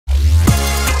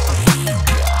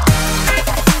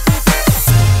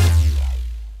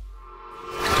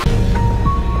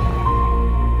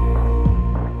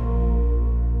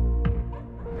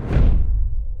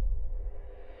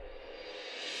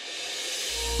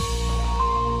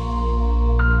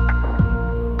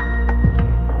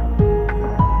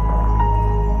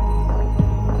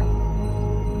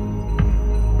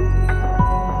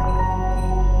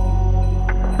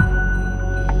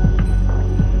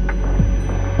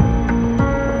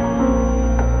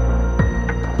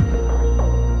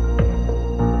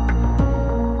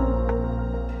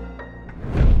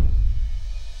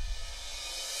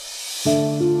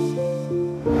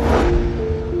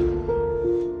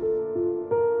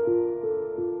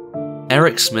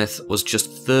Eric Smith was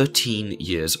just 13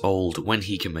 years old when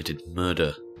he committed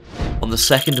murder. On the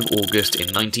 2nd of August in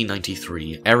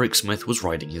 1993, Eric Smith was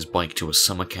riding his bike to a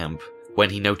summer camp when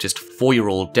he noticed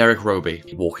 4-year-old Derek Roby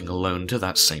walking alone to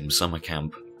that same summer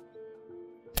camp.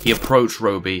 He approached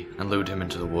Roby and lured him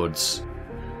into the woods.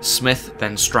 Smith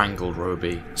then strangled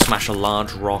Roby, smashed a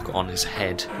large rock on his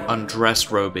head,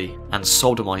 undressed Roby, and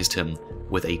sodomized him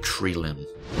with a tree limb.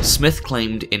 Smith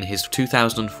claimed in his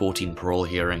 2014 parole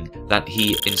hearing that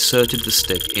he inserted the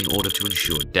stick in order to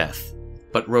ensure death,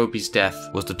 but Roby's death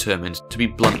was determined to be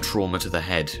blunt trauma to the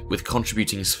head with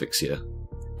contributing asphyxia.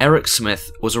 Eric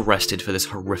Smith was arrested for this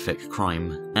horrific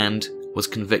crime and was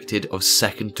convicted of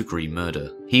second-degree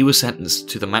murder. He was sentenced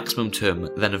to the maximum term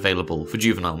then available for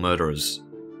juvenile murderers,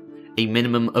 a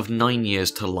minimum of 9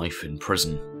 years to life in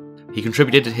prison. He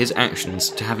contributed his actions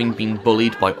to having been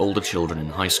bullied by older children in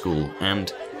high school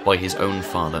and by his own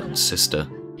father and sister.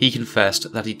 He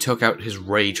confessed that he took out his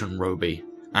rage on Roby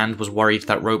and was worried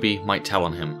that Roby might tell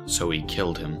on him, so he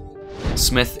killed him.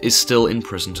 Smith is still in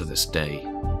prison to this day.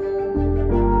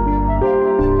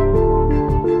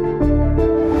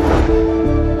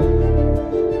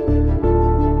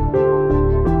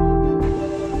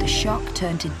 The shock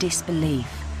turned to disbelief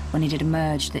when it had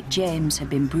emerged that James had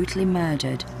been brutally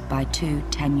murdered by 2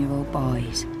 10-year-old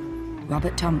boys,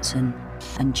 Robert Thompson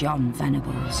and John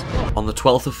Venables. On the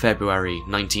 12th of February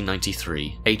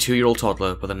 1993, a 2-year-old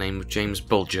toddler by the name of James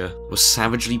Bulger was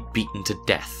savagely beaten to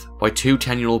death by 2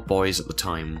 10-year-old boys at the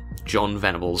time, John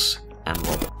Venables and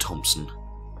Robert Thompson.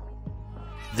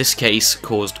 This case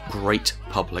caused great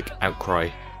public outcry,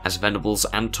 as Venables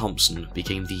and Thompson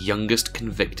became the youngest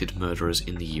convicted murderers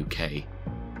in the UK.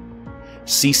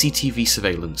 CCTV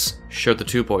surveillance showed the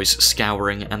 2 boys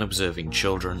scouring and observing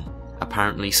children,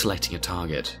 apparently selecting a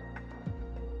target.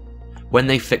 When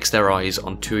they fixed their eyes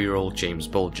on 2-year-old James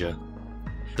Bulger,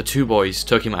 the 2 boys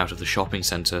took him out of the shopping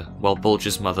centre while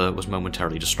Bulger's mother was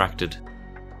momentarily distracted.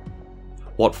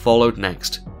 What followed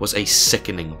next was a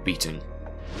sickening beating.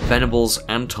 Venables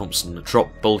and Thompson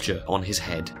dropped Bulger on his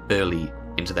head early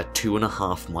into their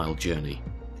 2.5-mile journey.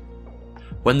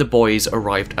 When the boys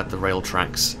arrived at the rail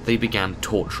tracks, they began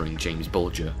torturing James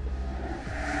Bulger.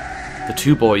 The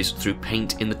 2 boys threw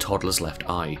paint in the toddler's left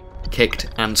eye, kicked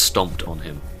and stomped on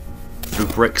him, threw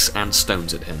bricks and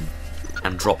stones at him,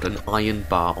 and dropped an iron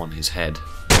bar on his head.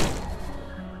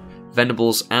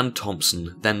 Venables and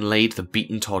Thompson then laid the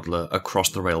beaten toddler across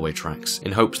the railway tracks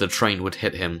in hopes the train would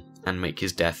hit him and make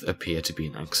his death appear to be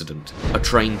an accident. A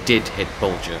train did hit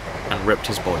Bulger and ripped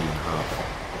his body in half.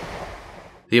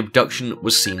 The abduction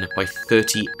was seen by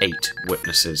 38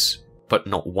 witnesses, but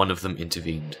not one of them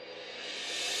intervened.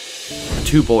 The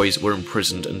 2 boys were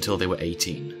imprisoned until they were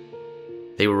 18.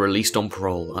 They were released on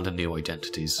parole under new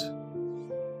identities.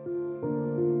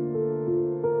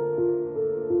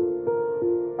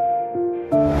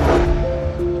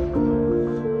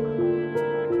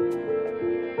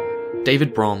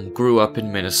 David Brom grew up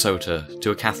in Minnesota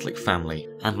to a Catholic family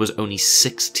and was only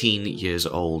 16 years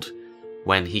old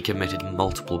when he committed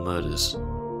multiple murders.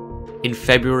 In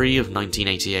February of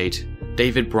 1988,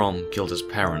 David Brom killed his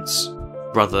parents,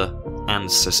 brother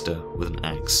and sister with an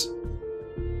axe.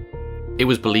 It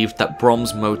was believed that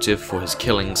Brom's motive for his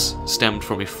killings stemmed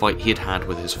from a fight he had had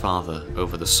with his father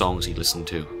over the songs he listened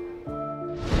to.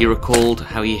 He recalled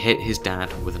how he hit his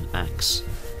dad with an axe.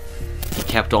 He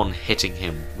kept on hitting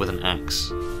him with an axe,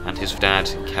 and his dad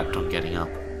kept on getting up.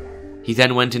 He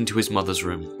then went into his mother's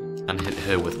room and hit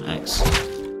her with an axe,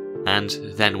 and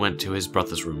then went to his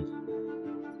brother's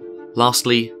room.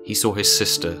 Lastly, he saw his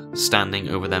sister standing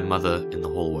over their mother in the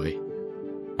hallway,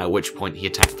 at which point he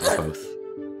attacked them both.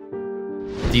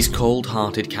 These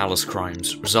cold-hearted, callous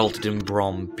crimes resulted in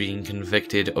Brom being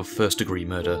convicted of first-degree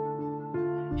murder.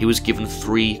 He was given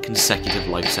 3 consecutive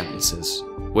life sentences,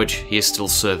 which he is still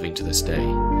serving to this day.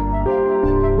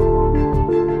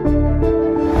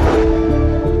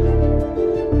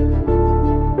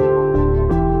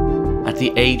 At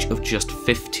the age of just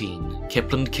 15,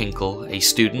 Kipland Kinkle, a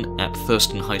student at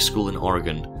Thurston High School in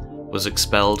Oregon, was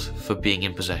expelled for being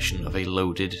in possession of a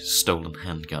loaded, stolen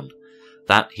handgun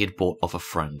that he had bought off a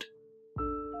friend.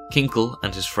 Kinkle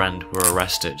and his friend were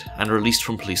arrested and released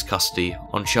from police custody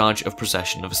on charge of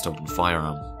possession of a stolen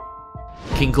firearm.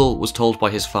 Kinkle was told by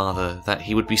his father that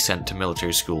he would be sent to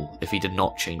military school if he did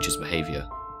not change his behaviour.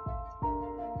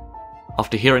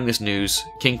 After hearing this news,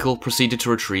 Kinkle proceeded to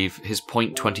retrieve his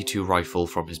 .22 rifle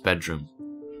from his bedroom.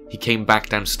 He came back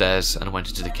downstairs and went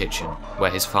into the kitchen, where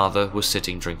his father was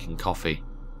sitting drinking coffee,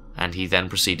 and he then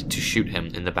proceeded to shoot him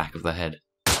in the back of the head.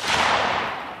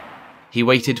 He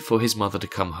waited for his mother to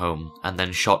come home and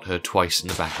then shot her twice in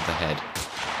the back of the head,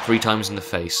 3 times in the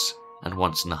face, and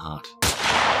once in the heart,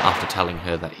 after telling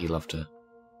her that he loved her.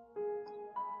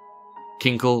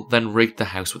 Kinkle then rigged the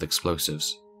house with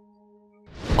explosives.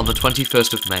 On the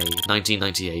 21st of May,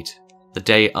 1998, the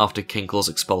day after Kinkle's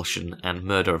expulsion and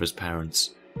murder of his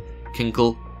parents,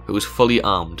 Kinkle, who was fully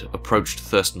armed, approached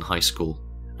Thurston High School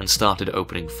and started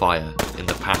opening fire in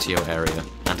the patio area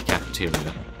and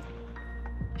cafeteria.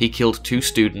 He killed 2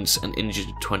 students and injured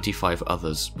 25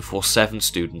 others before 7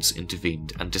 students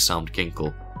intervened and disarmed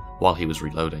Kinkle while he was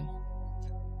reloading.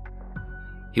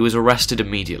 He was arrested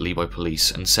immediately by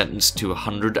police and sentenced to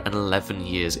 111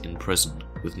 years in prison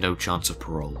with no chance of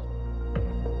parole.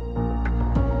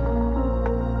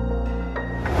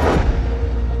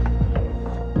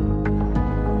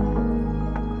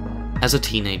 As a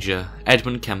teenager,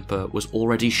 Edmund Kemper was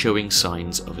already showing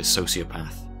signs of a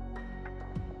sociopath.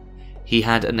 He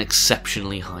had an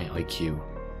exceptionally high IQ,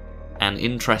 an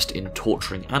interest in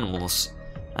torturing animals,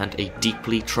 and a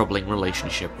deeply troubling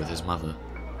relationship with his mother.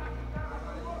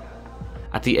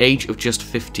 At the age of just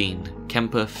 15,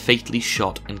 Kemper fatally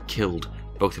shot and killed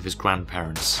both of his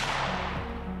grandparents,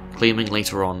 claiming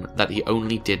later on that he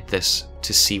only did this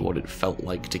to see what it felt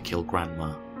like to kill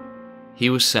Grandma. He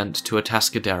was sent to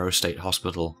Atascadero State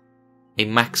Hospital, a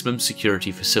maximum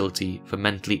security facility for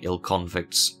mentally ill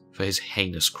convicts for his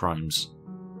heinous crimes.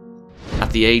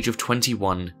 At the age of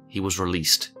 21, he was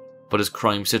released, but his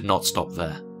crimes did not stop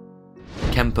there.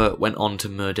 Kemper went on to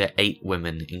murder 8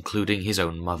 women, including his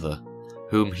own mother,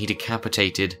 whom he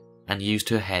decapitated and used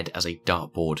her head as a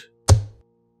dartboard.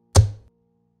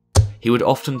 He would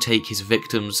often take his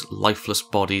victims' lifeless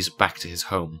bodies back to his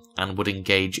home and would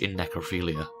engage in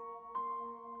necrophilia.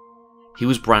 He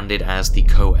was branded as the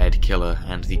co-ed killer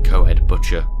and the co-ed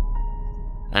butcher,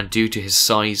 and due to his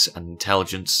size and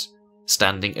intelligence,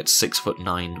 standing at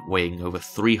 6'9", weighing over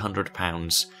 300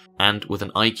 pounds, and with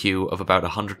an IQ of about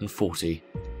 140,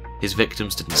 his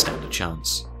victims didn't stand a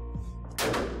chance.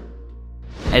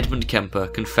 Edmund Kemper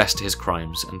confessed to his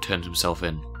crimes and turned himself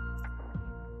in.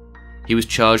 He was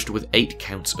charged with 8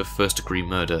 counts of first-degree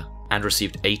murder and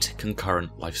received 8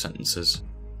 concurrent life sentences.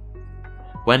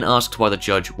 When asked by the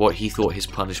judge what he thought his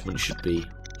punishment should be,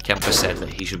 Kemper said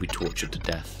that he should be tortured to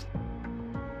death.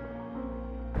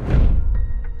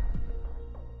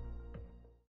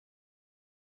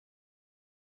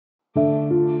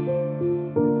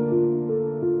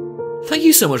 Thank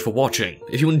you so much for watching.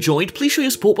 If you enjoyed, please show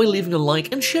your support by leaving a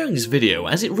like and sharing this video,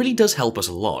 as it really does help us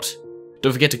a lot.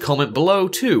 Don't forget to comment below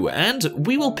too, and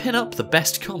we will pin up the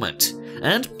best comment.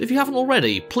 And if you haven't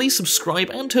already, please subscribe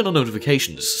and turn on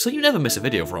notifications so you never miss a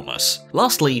video from us.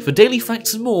 Lastly, for daily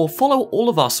facts and more, follow all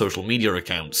of our social media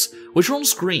accounts, which are on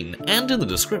screen and in the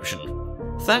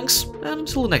description. Thanks, and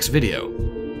until the next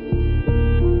video.